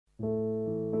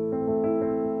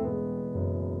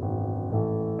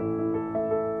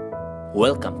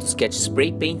Welcome to Skech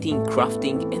spray painting,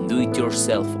 crafting and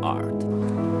do-it-yourself art.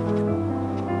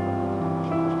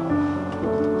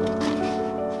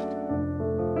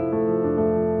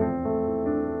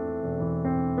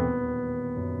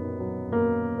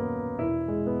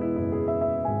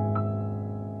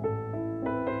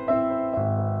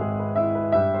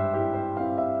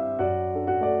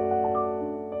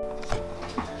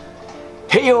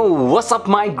 Hey yo, what's up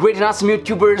my great and awesome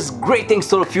YouTubers? Great thanks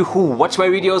to all of you who watch my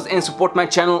videos and support my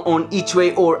channel on each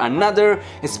way or another.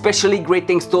 Especially great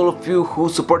thanks to all of you who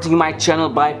supporting my channel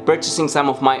by purchasing some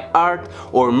of my art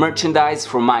or merchandise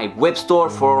from my web store.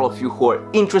 For all of you who are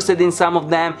interested in some of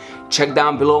them, check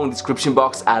down below in the description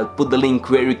box. I'll put the link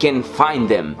where you can find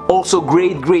them. Also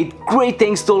great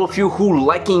thanks to all of you who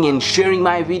liking and sharing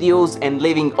my videos and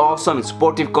leaving awesome and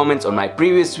supportive comments on my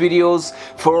previous videos.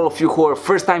 For all of you who are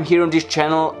first time here on this channel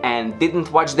and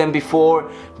didn't watch them before,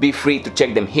 be free to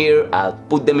check them here. I'll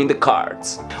put them in the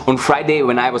cards. On Friday,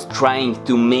 when I was trying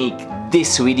to make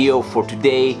this video for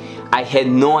today, I had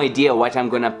no idea what I'm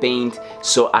gonna paint,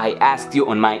 so I asked you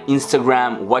on my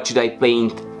Instagram what should I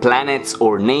paint, planets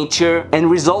or nature, and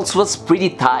results was pretty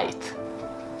tight.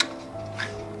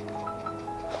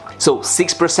 So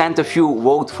 6% of you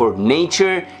vote for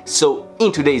nature, so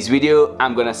in today's video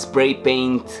I'm gonna spray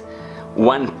paint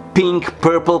one pink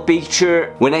purple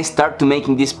picture. When I started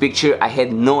making this picture I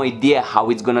had no idea how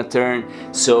it's gonna turn,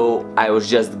 so I was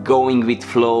just going with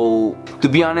flow. To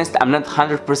be honest, I'm not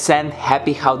 100%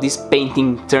 happy how this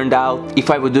painting turned out. If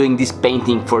I were doing this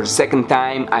painting for the second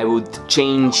time, I would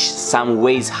change some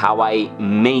ways how I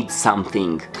made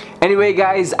something. Anyway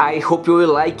guys, I hope you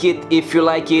will like it. If you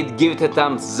like it, give it a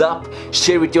thumbs up,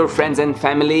 share with your friends and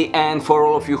family, and for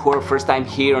all of you who are first time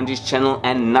here on this channel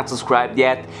and not subscribed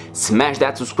yet, smash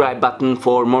that subscribe button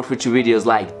for more future videos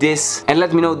like this, and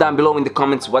let me know down below in the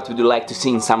comments what would you like to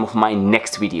see in some of my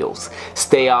next videos.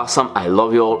 Stay awesome, I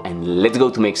love you all, and let's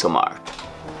go to make some art.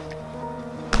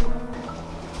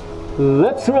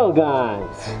 Let's roll,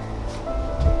 guys.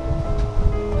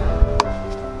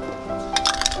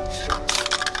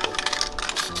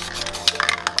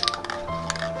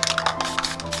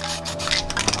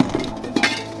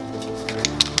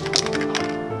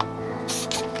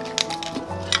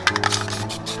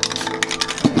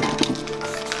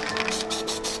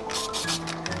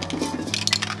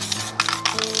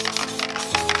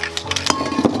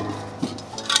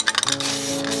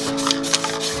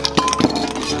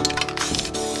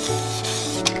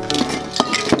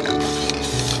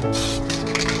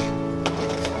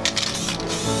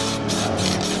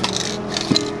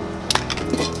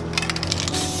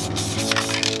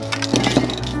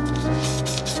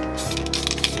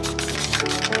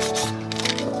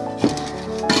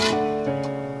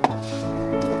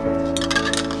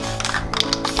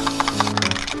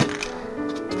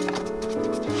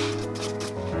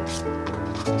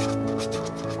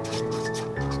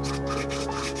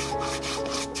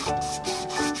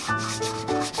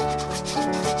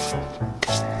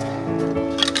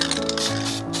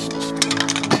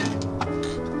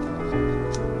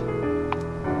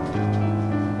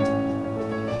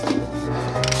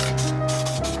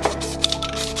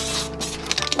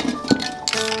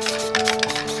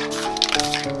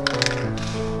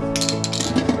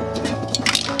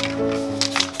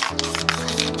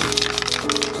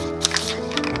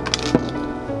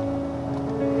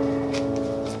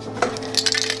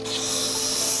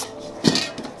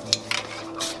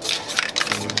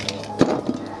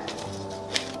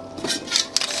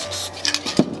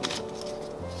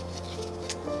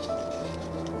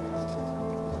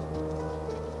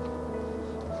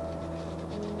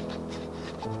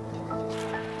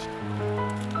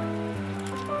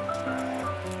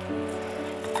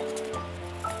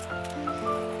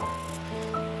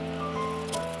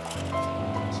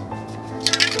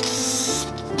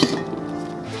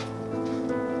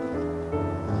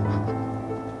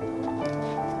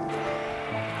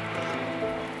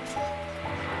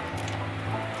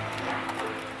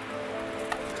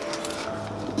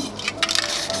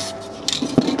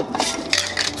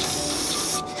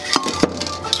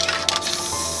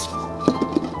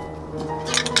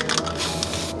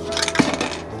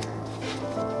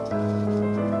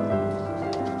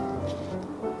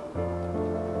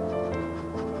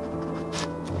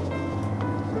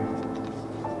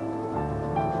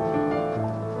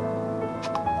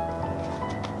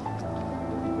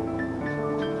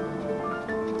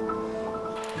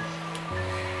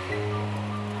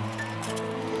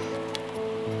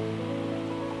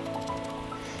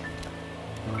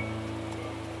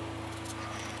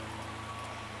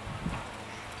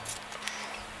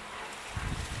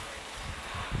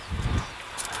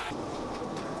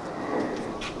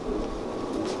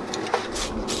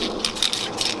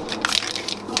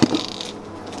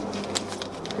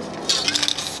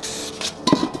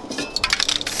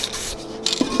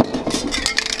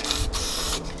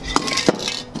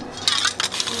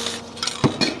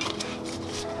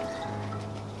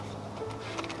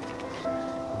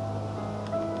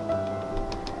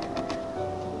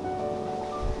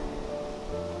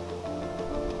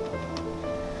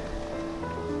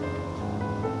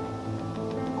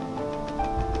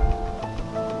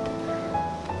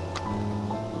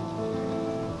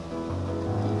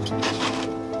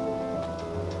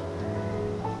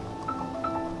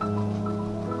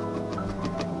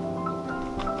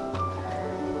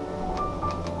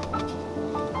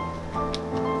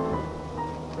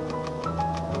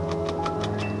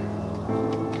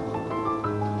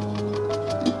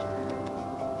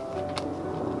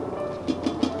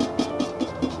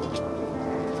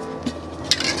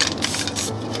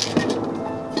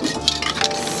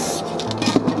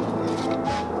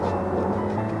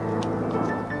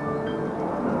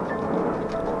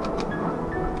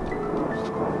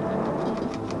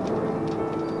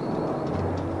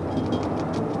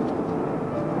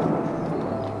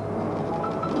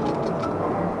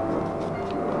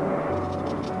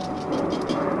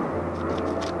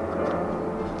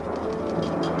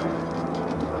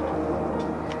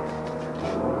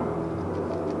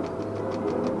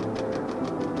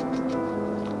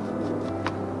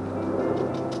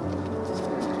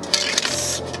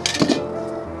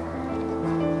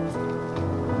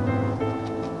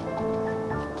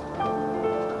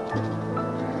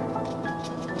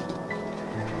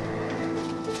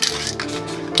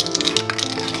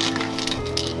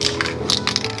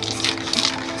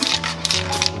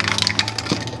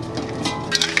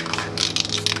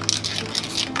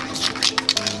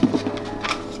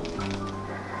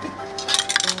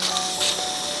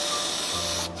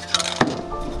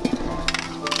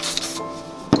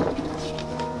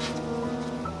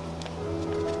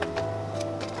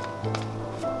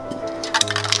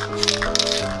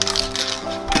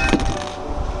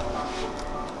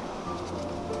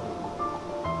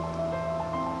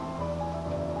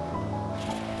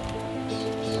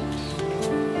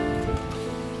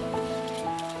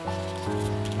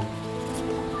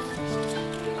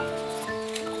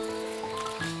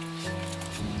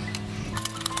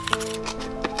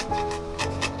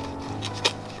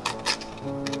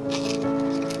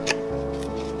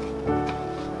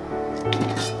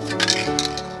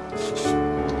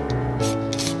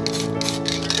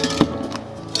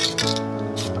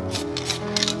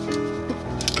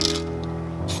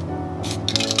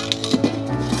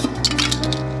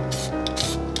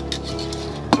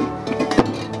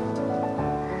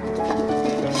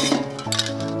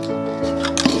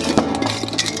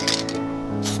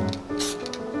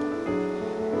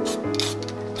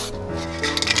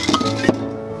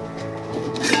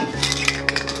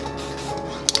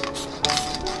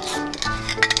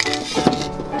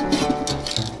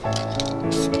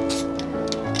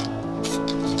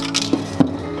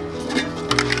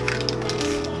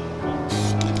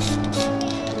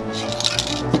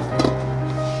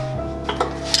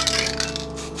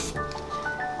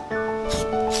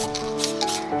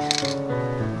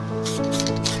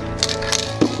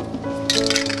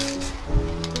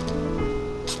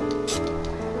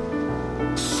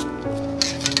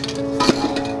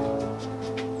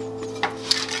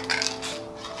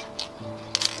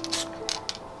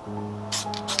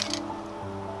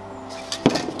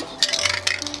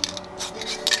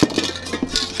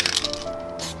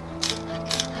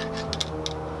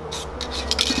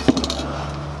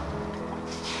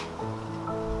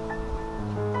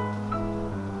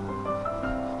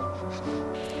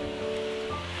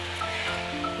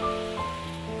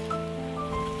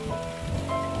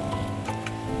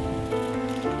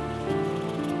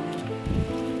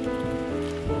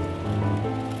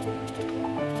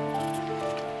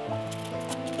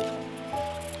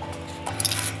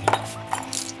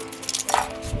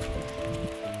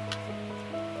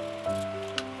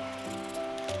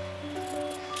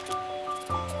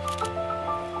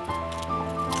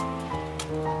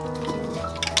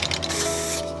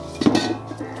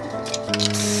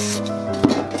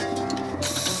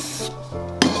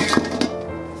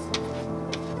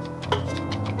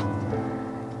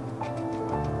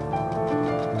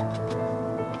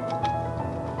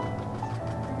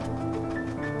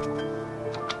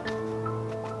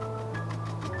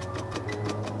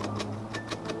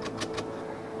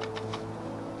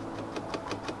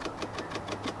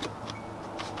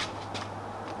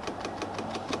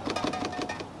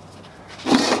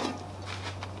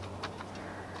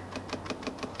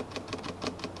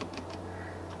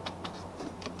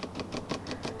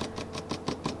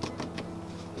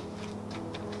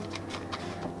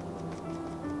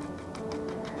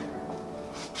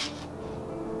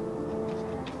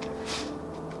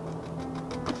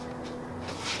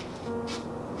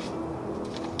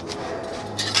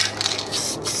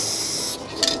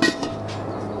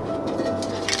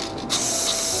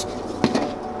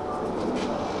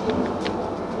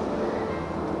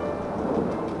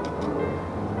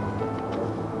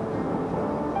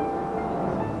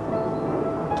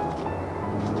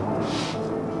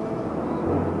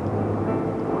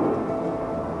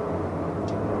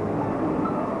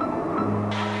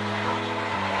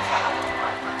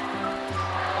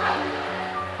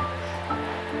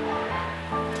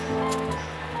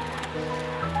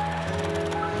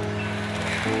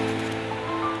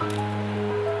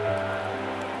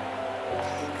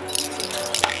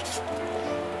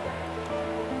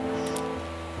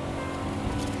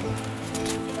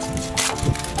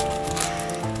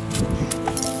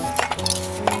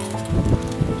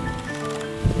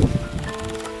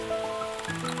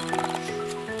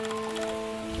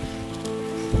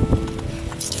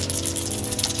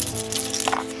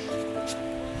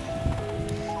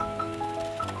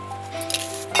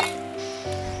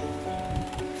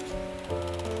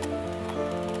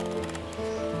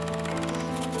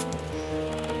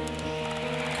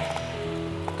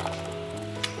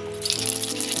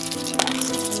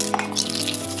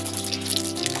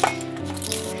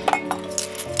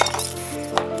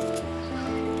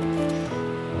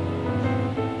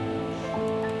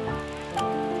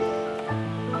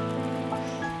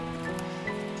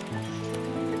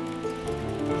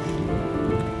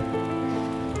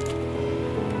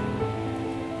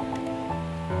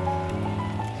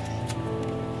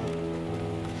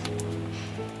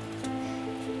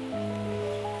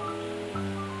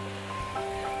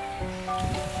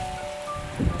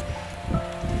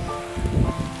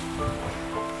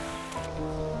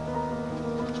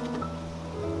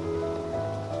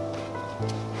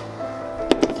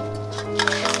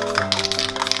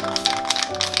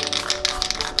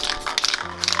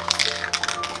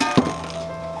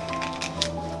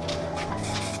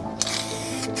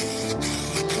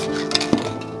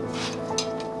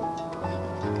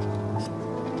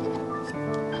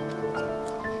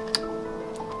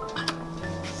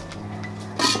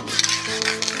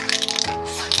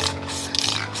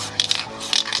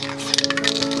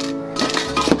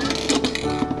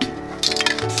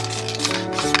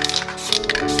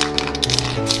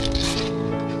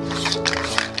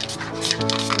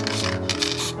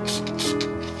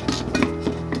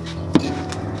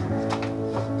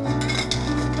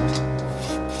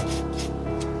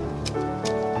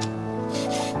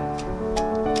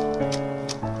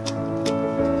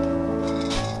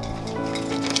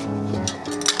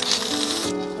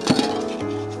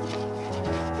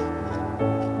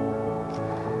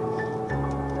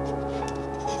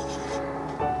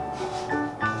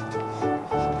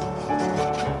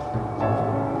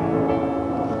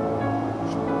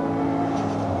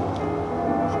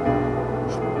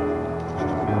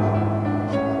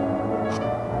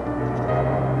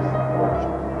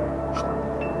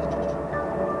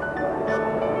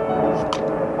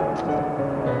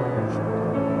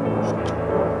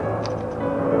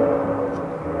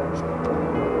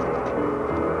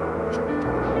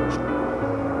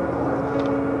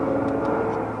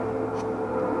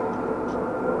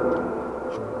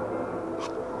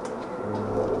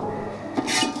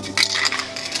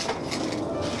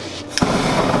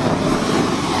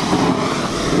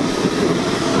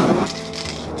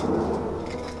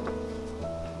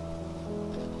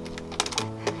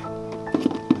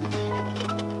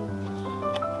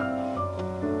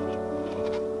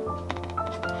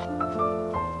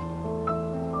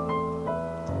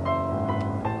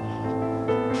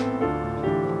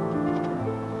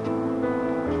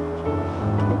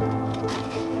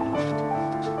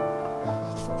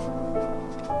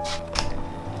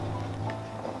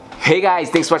 Hey guys,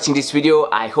 thanks for watching this video.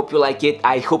 I hope you like it.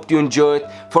 I hope you enjoy it.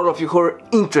 For all of you who are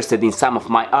interested in some of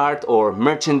my art or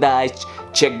merchandise,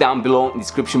 check down below in the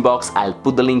description box. I'll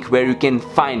put the link where you can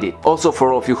find it. Also,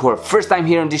 for all of you who are first time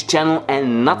here on this channel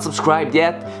and not subscribed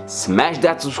yet, smash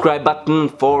that subscribe button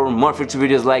for more future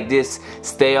videos like this.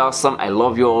 Stay awesome. I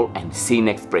love you all and see you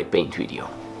next spray paint video.